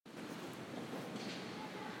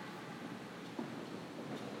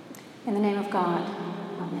In the name of God,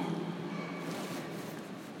 amen.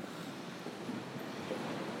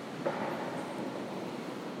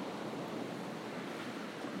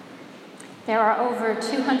 There are over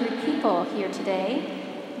 200 people here today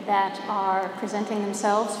that are presenting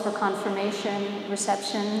themselves for confirmation,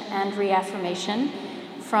 reception, and reaffirmation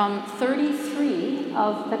from 33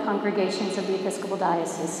 of the congregations of the Episcopal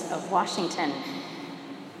Diocese of Washington.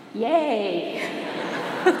 Yay!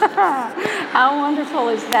 How wonderful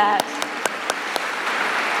is that?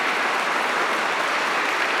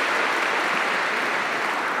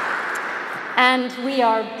 And we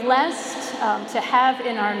are blessed to have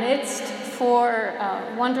in our midst four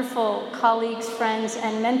wonderful colleagues, friends,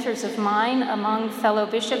 and mentors of mine among fellow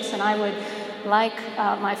bishops, and I would like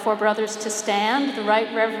my four brothers to stand: the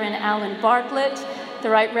Right Reverend Alan Bartlett,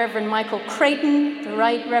 the Right Reverend Michael Creighton, the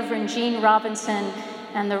Right Reverend Jean Robinson,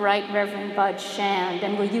 and the Right Reverend Bud Shand.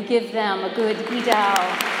 And will you give them a good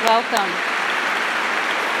Idao welcome?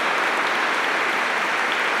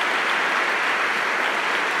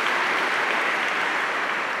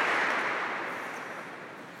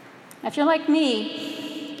 If you're like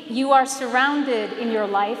me, you are surrounded in your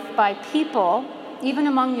life by people, even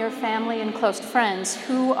among your family and close friends,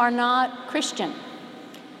 who are not Christian,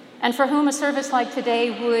 and for whom a service like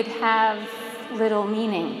today would have little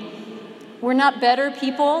meaning. We're not better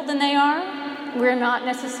people than they are. We're not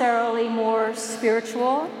necessarily more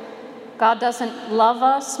spiritual. God doesn't love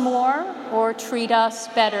us more or treat us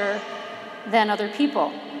better than other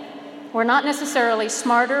people. We're not necessarily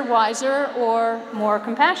smarter, wiser, or more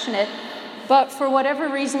compassionate, but for whatever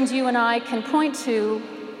reasons you and I can point to,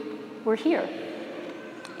 we're here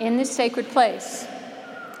in this sacred place.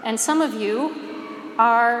 And some of you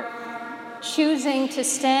are choosing to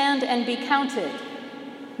stand and be counted,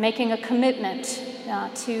 making a commitment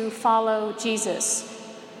to follow Jesus.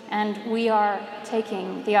 And we are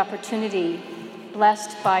taking the opportunity,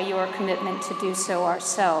 blessed by your commitment, to do so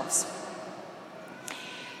ourselves.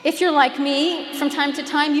 If you're like me, from time to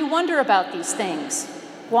time you wonder about these things.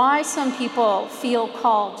 Why some people feel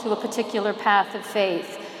called to a particular path of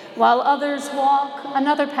faith, while others walk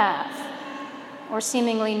another path, or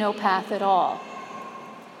seemingly no path at all.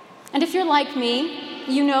 And if you're like me,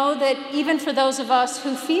 you know that even for those of us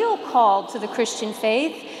who feel called to the Christian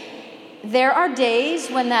faith, there are days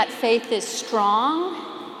when that faith is strong,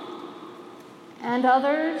 and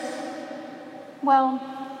others, well,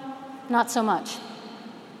 not so much.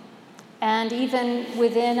 And even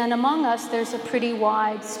within and among us, there's a pretty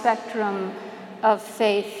wide spectrum of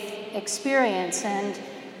faith experience. And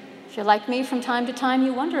if you're like me, from time to time,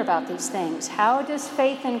 you wonder about these things. How does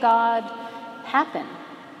faith in God happen?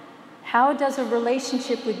 How does a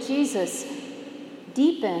relationship with Jesus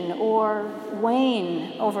deepen or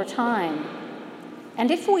wane over time?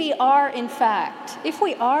 And if we are in fact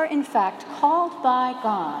called by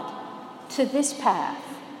God to this path,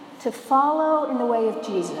 to follow in the way of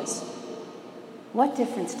Jesus, what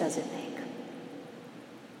difference does it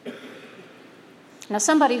make? Now,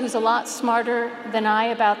 somebody who's a lot smarter than I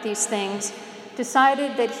about these things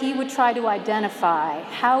decided that he would try to identify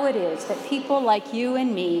how it is that people like you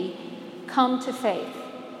and me come to faith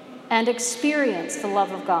and experience the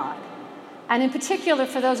love of God. And in particular,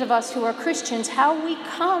 for those of us who are Christians, how we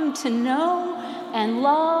come to know and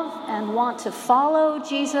love and want to follow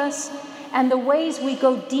Jesus, and the ways we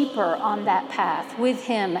go deeper on that path with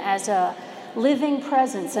him as a living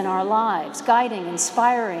presence in our lives, guiding,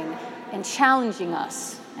 inspiring, and challenging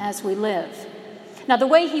us as we live. Now, the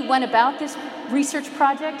way he went about this research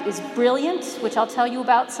project is brilliant, which I'll tell you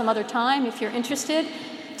about some other time if you're interested.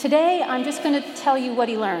 Today, I'm just going to tell you what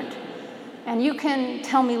he learned. And you can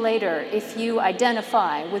tell me later if you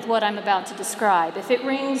identify with what I'm about to describe, if it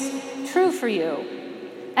rings true for you.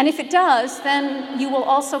 And if it does, then you will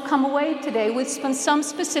also come away today with some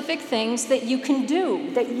specific things that you can do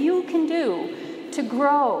to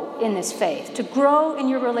grow in this faith, to grow in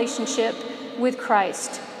your relationship with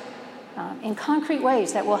Christ in concrete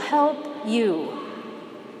ways that will help you,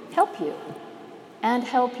 and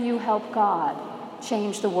help you help God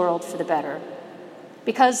change the world for the better.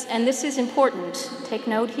 Because, and this is important, take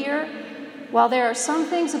note here, while there are some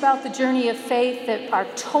things about the journey of faith that are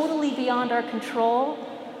totally beyond our control,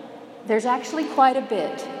 there's actually quite a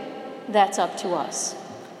bit that's up to us.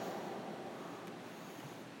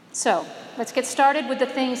 So, let's get started with the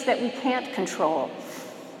things that we can't control.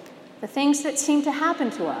 The things that seem to happen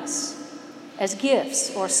to us as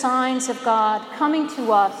gifts or signs of God coming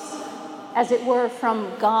to us, as it were,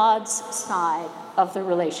 from God's side of the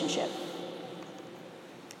relationship.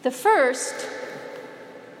 The first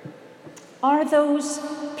are those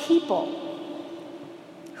people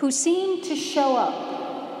who seem to show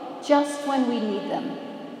up just when we need them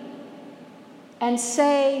and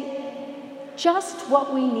say just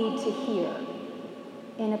what we need to hear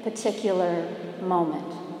in a particular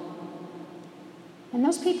moment. And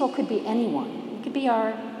those people could be anyone. It could be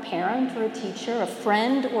our parent or a teacher, a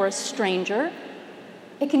friend or a stranger.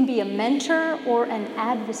 It can be a mentor or an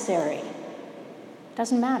adversary.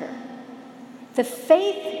 Doesn't matter. The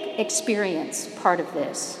faith experience part of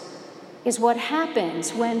this is what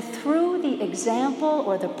happens when, through the example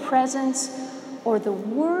or the presence or the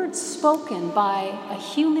words spoken by a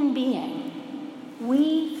human being,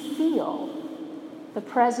 we feel the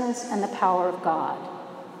presence and the power of God.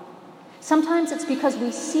 Sometimes it's because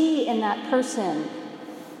we see in that person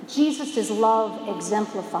Jesus' love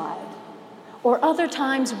exemplified. Or other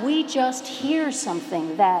times we just hear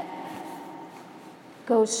something that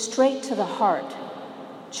goes straight to the heart,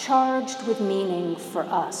 charged with meaning for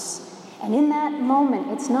us. And in that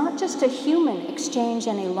moment, it's not just a human exchange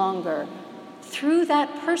any longer. Through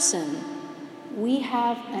that person, we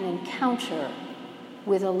have an encounter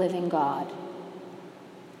with a living God.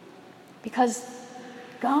 Because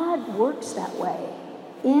God works that way,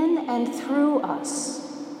 in and through us,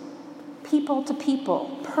 people to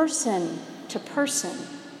people, person to person.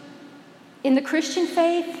 In the Christian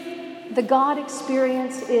faith, the God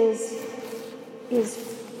experience is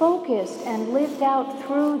focused and lived out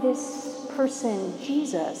through this person,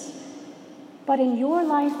 Jesus. But in your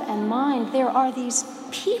life and mine, there are these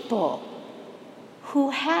people who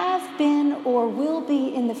have been or will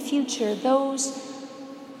be in the future those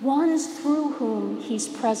ones through whom he's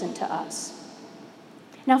present to us.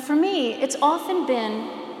 Now, for me, it's often been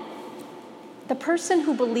the person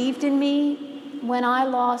who believed in me when I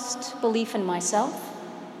lost belief in myself,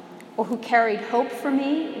 or who carried hope for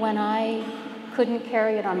me when I couldn't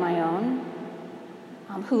carry it on my own,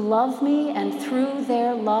 who love me, and through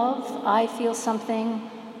their love, I feel something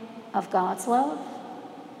of God's love.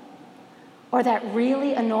 Or that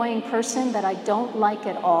really annoying person that I don't like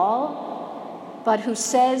at all, but who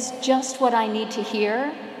says just what I need to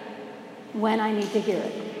hear when I need to hear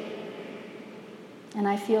it. And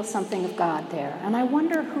I feel something of God there. And I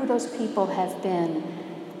wonder who those people have been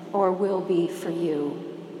or will be for you.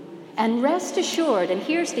 And rest assured, and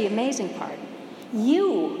here's the amazing part,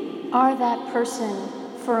 you are that person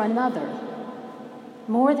for another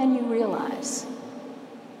more than you realize,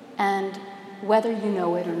 and whether you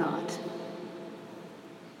know it or not.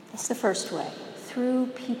 That's the first way, through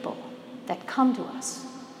people that come to us.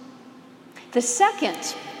 The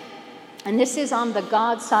second, and this is on the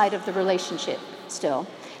God side of the relationship still,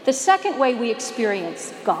 the second way we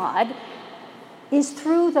experience God is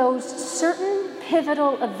through those certain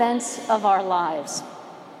pivotal events of our lives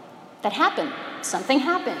that happen. Something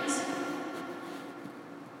happens,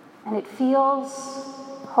 and it feels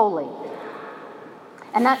holy.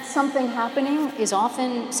 And that something happening is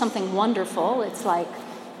often something wonderful. It's like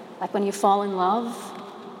when you fall in love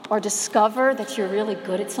or discover that you're really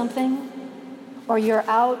good at something, or you're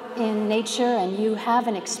out in nature and you have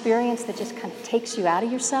an experience that just kind of takes you out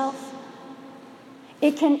of yourself.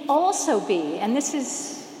 It can also be, and this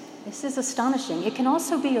is astonishing, it can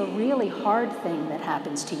also be a really hard thing that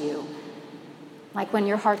happens to you. Like when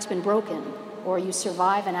your heart's been broken, or you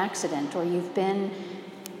survive an accident, or you've been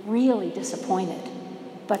really disappointed.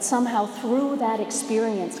 But somehow through that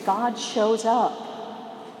experience, God shows up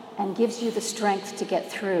and gives you the strength to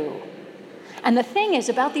get through. And the thing is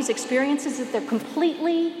about these experiences is that they're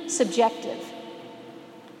completely subjective,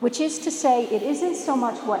 which is to say it isn't so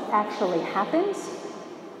much what actually happens,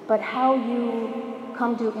 but how you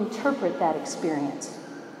come to interpret that experience.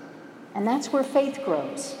 And that's where faith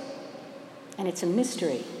grows. And it's a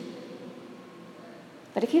mystery.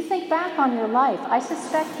 But if you think back on your life, I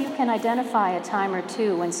suspect you can identify a time or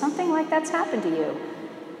two when something like that's happened to you,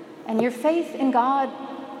 and your faith in God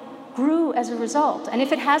grew as a result. And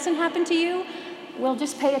if it hasn't happened to you, well,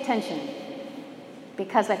 just pay attention,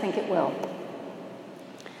 because I think it will.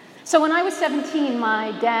 So when I was 17,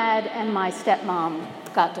 my dad and my stepmom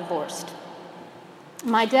got divorced.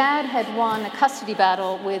 My dad had won a custody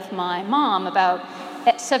battle with my mom about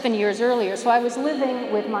 7 years earlier, so I was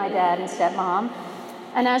living with my dad and stepmom,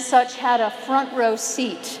 and as such had a front row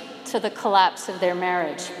seat to the collapse of their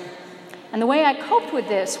marriage. And the way I coped with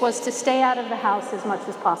this was to stay out of the house as much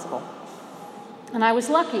as possible. And I was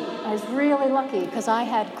lucky. I was really lucky because I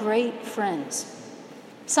had great friends,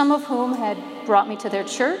 some of whom had brought me to their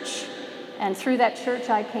church, and through that church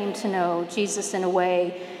I came to know Jesus in a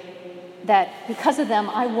way that because of them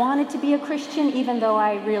I wanted to be a Christian, even though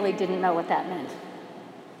I really didn't know what that meant.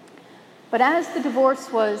 But as the divorce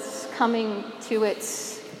was coming to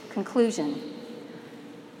its conclusion,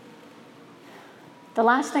 The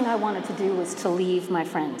last thing I wanted to do was to leave my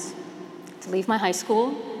friends, to leave my high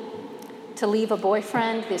school, to leave a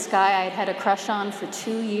boyfriend, this guy I had had a crush on for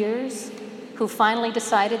 2 years, who finally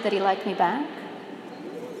decided that he liked me back.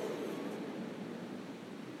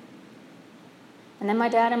 And then my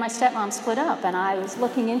dad and my stepmom split up, and I was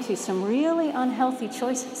looking into some really unhealthy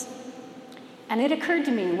choices. And it occurred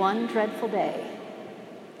to me one dreadful day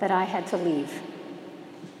that I had to leave.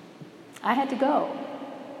 I had to go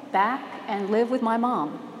back and live with my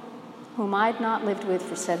mom, whom I'd not lived with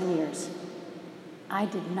for 7 years. I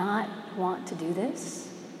did not want to do this,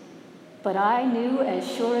 but I knew, as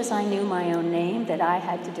sure as I knew my own name, that I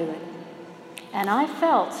had to do it. And I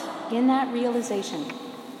felt in that realization,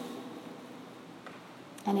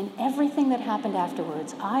 and in everything that happened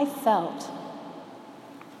afterwards, I felt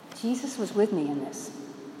Jesus was with me in this.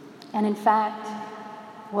 And in fact,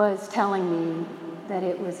 was telling me that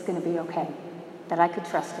it was going to be okay, that I could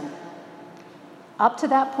trust him. Up to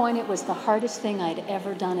that point, it was the hardest thing I'd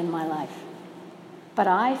ever done in my life. But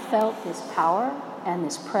I felt this power and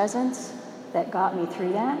this presence that got me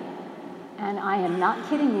through that. And I am not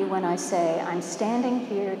kidding you when I say I'm standing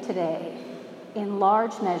here today in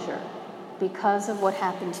large measure because of what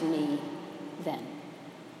happened to me then.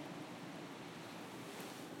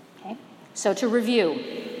 Okay? So to review,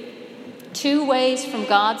 2 ways from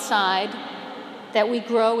God's side that we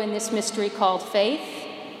grow in this mystery called faith,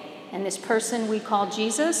 and this person we call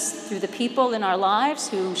Jesus, through the people in our lives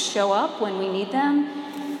who show up when we need them,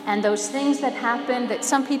 and those things that happen that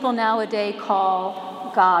some people nowadays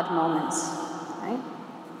call God moments, right?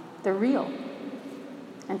 They're real.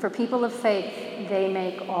 And for people of faith, they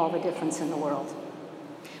make all the difference in the world.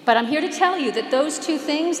 But I'm here to tell you that those 2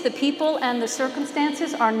 things, the people and the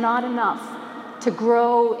circumstances, are not enough to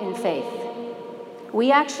grow in faith.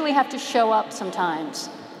 We actually have to show up sometimes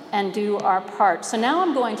and do our part. So now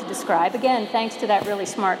I'm going to describe, again, thanks to that really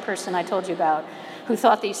smart person I told you about who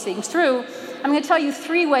thought these things through, I'm going to tell you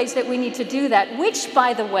 3 ways that we need to do that, which,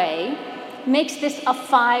 by the way, makes this a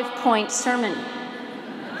 5-point sermon.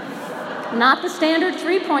 Not the standard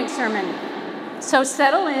 3-point sermon. So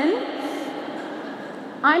settle in.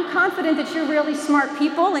 I'm confident that you're really smart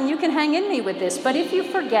people and you can hang in me with this, but if you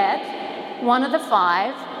forget one of the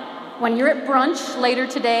 5, when you're at brunch later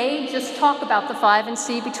today, just talk about the 5 and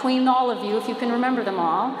see between all of you if you can remember them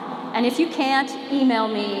all. And if you can't, email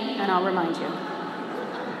me and I'll remind you.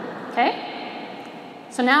 Okay?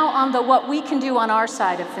 So now on the what we can do on our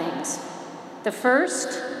side of things. The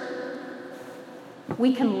first,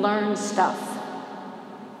 we can learn stuff.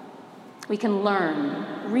 We can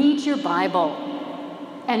learn. Read your Bible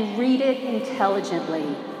and read it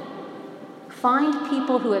intelligently. Find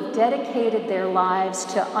people who have dedicated their lives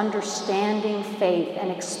to understanding faith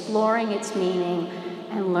and exploring its meaning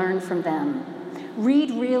and learn from them.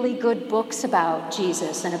 Read really good books about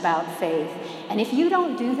Jesus and about faith. And if you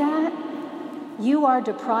don't do that, you are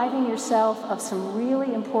depriving yourself of some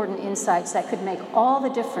really important insights that could make all the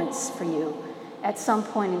difference for you at some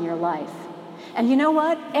point in your life. And you know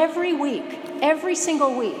what? Every week, every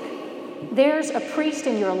single week, there's a priest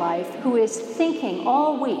in your life who is thinking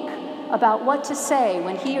all week about what to say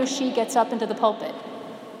when he or she gets up into the pulpit.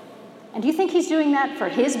 And do you think he's doing that for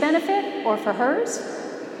his benefit or for hers?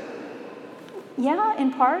 Yeah,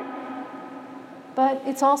 in part, but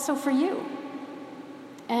it's also for you.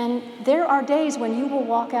 And there are days when you will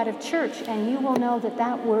walk out of church and you will know that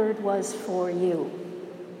that word was for you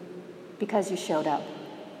because you showed up.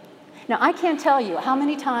 Now, I can't tell you how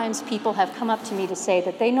many times people have come up to me to say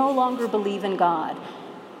that they no longer believe in God,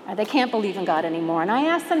 or they can't believe in God anymore. And I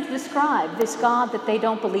ask them to describe this God that they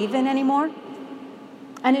don't believe in anymore.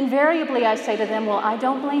 And invariably I say to them, well, I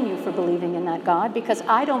don't blame you for believing in that God because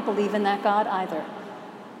I don't believe in that God either.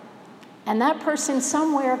 And that person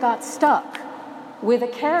somewhere got stuck with a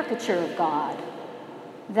caricature of God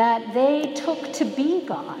that they took to be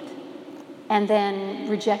God and then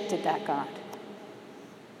rejected that God.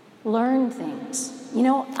 Learn things. You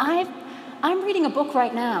know, I'm reading a book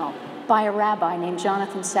right now by a rabbi named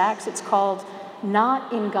Jonathan Sacks. It's called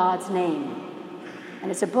Not in God's Name.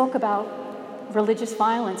 And it's a book about religious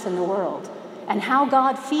violence in the world and how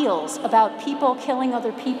God feels about people killing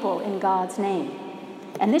other people in God's name.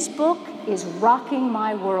 And this book is rocking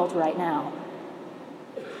my world right now.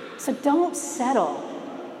 So don't settle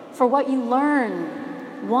for what you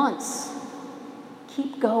learn once.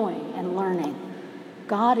 Keep going and learning.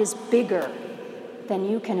 God is bigger than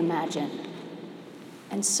you can imagine.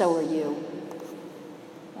 And so are you.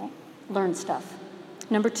 Okay? Learn stuff.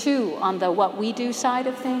 Number 2, on the what we do side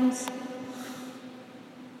of things,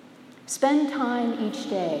 spend time each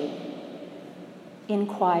day in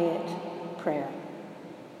quiet prayer.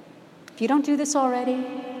 If If you don't do this already,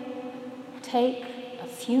 take a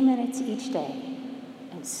few minutes each day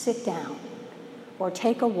and sit down, or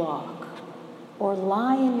take a walk, or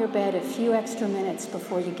lie in your bed a few extra minutes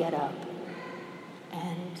before you get up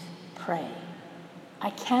and pray.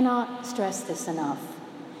 I cannot stress this enough.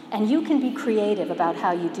 And you can be creative about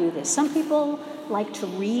how you do this. Some people like to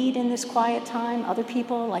read in this quiet time. Other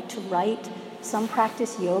people like to write. Some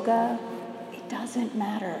practice yoga. It doesn't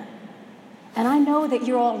matter. And I know that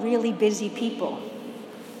you're all really busy people,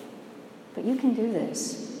 but you can do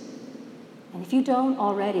this. And if you don't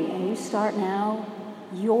already, and you start now,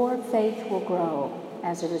 your faith will grow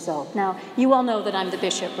as a result. Now, you all know that I'm the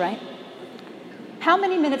bishop, right? How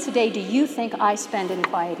many minutes a day do you think I spend in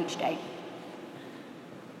quiet each day?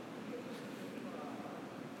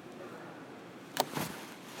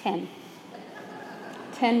 10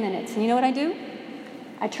 minutes. And you know what I do?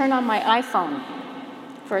 I turn on my iPhone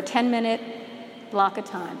for a 10-minute block of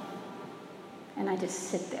time, and I just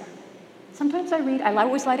sit there. Sometimes I read. I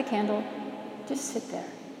always light a candle. Just sit there.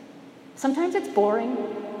 Sometimes it's boring.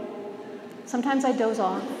 Sometimes I doze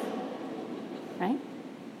off, right?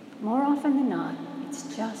 More often than not,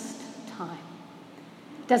 it's just time.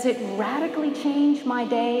 Does it radically change my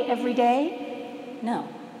day every day? No.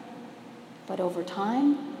 But over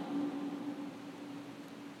time,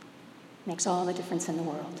 makes all the difference in the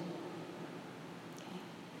world. Okay.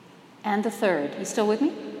 And the third, you still with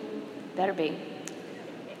me? Better be.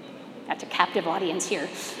 Got a captive audience here.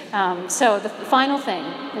 So the final thing,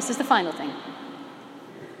 this is the final thing.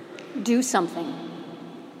 Do something.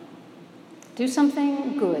 Do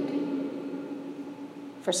something good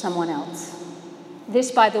for someone else.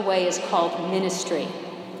 This, by the way, is called ministry.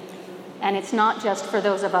 And it's not just for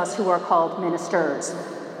those of us who are called ministers.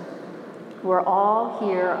 We're all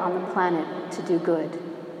here on the planet to do good.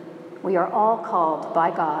 We are all called by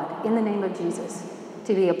God, in the name of Jesus,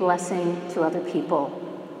 to be a blessing to other people.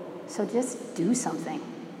 So just do something.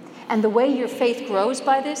 And the way your faith grows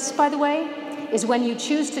by this, by the way, is when you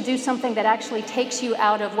choose to do something that actually takes you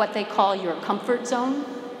out of what they call your comfort zone,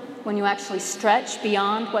 when you actually stretch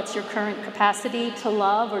beyond what's your current capacity to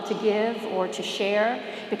love or to give or to share,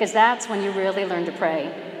 because that's when you really learn to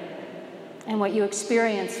pray. And what you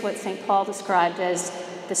experience, what St. Paul described as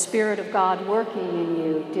the Spirit of God working in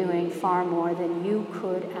you, doing far more than you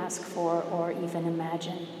could ask for or even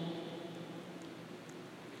imagine.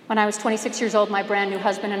 When I was 26 years old, my brand new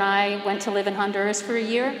husband and I went to live in Honduras for a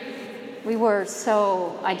year. We were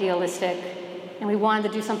so idealistic, and we wanted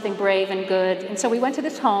to do something brave and good. And so we went to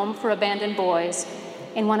this home for abandoned boys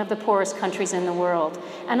in one of the poorest countries in the world.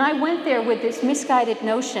 And I went there with this misguided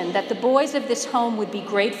notion that the boys of this home would be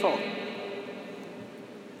grateful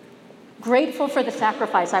for the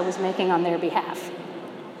sacrifice I was making on their behalf.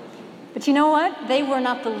 But you know what? They were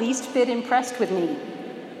not the least bit impressed with me.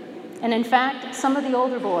 And in fact, some of the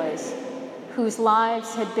older boys, whose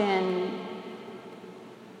lives had been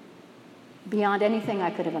beyond anything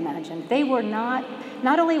I could have imagined, they were not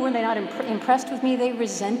only were they not impressed with me, they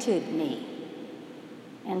resented me.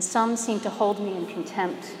 And some seemed to hold me in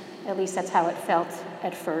contempt. At least that's how it felt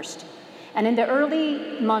at first. And in the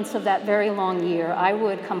early months of that very long year, I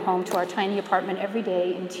would come home to our tiny apartment every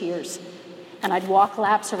day in tears. And I'd walk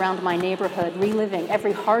laps around my neighborhood, reliving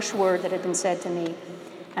every harsh word that had been said to me.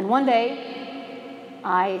 And one day,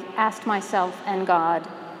 I asked myself and God,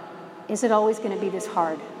 is it always going to be this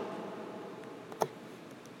hard?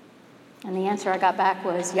 And the answer I got back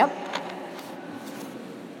was, yep.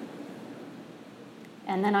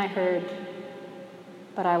 And then I heard,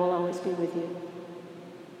 but I will always be with you.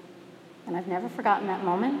 And I've never forgotten that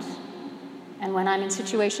moment. And when I'm in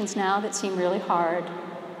situations now that seem really hard,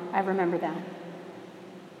 I remember that.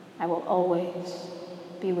 I will always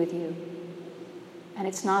be with you. And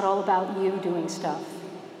it's not all about you doing stuff.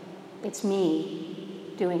 It's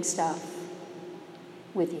me doing stuff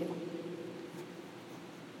with you.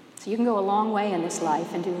 So you can go a long way in this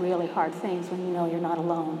life and do really hard things when you know you're not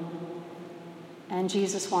alone. And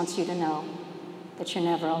Jesus wants you to know that you're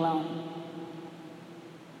never alone.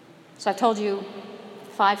 So I've told you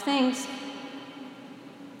 5 things,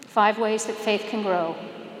 5 ways that faith can grow.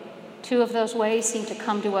 2 of those ways seem to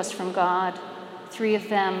come to us from God. 3 of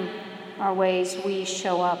them are ways we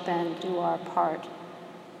show up and do our part.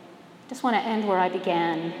 I just want to end where I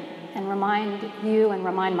began and remind you and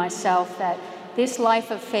remind myself that this life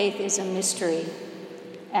of faith is a mystery,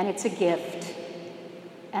 and it's a gift,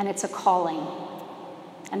 and it's a calling.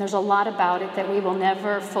 And there's a lot about it that we will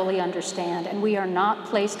never fully understand, and we are not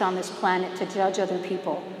placed on this planet to judge other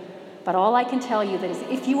people. But all I can tell you is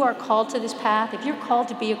if you are called to this path, if you're called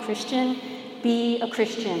to be a Christian, be a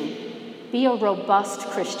Christian. Be a robust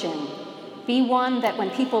Christian. Be one that when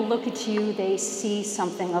people look at you, they see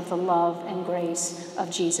something of the love and grace of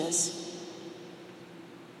Jesus.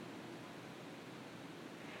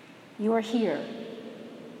 You are here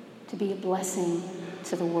to be a blessing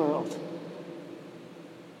to the world.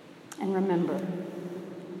 And remember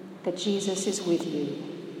that Jesus is with you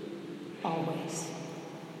always.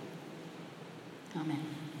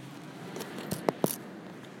 Amen.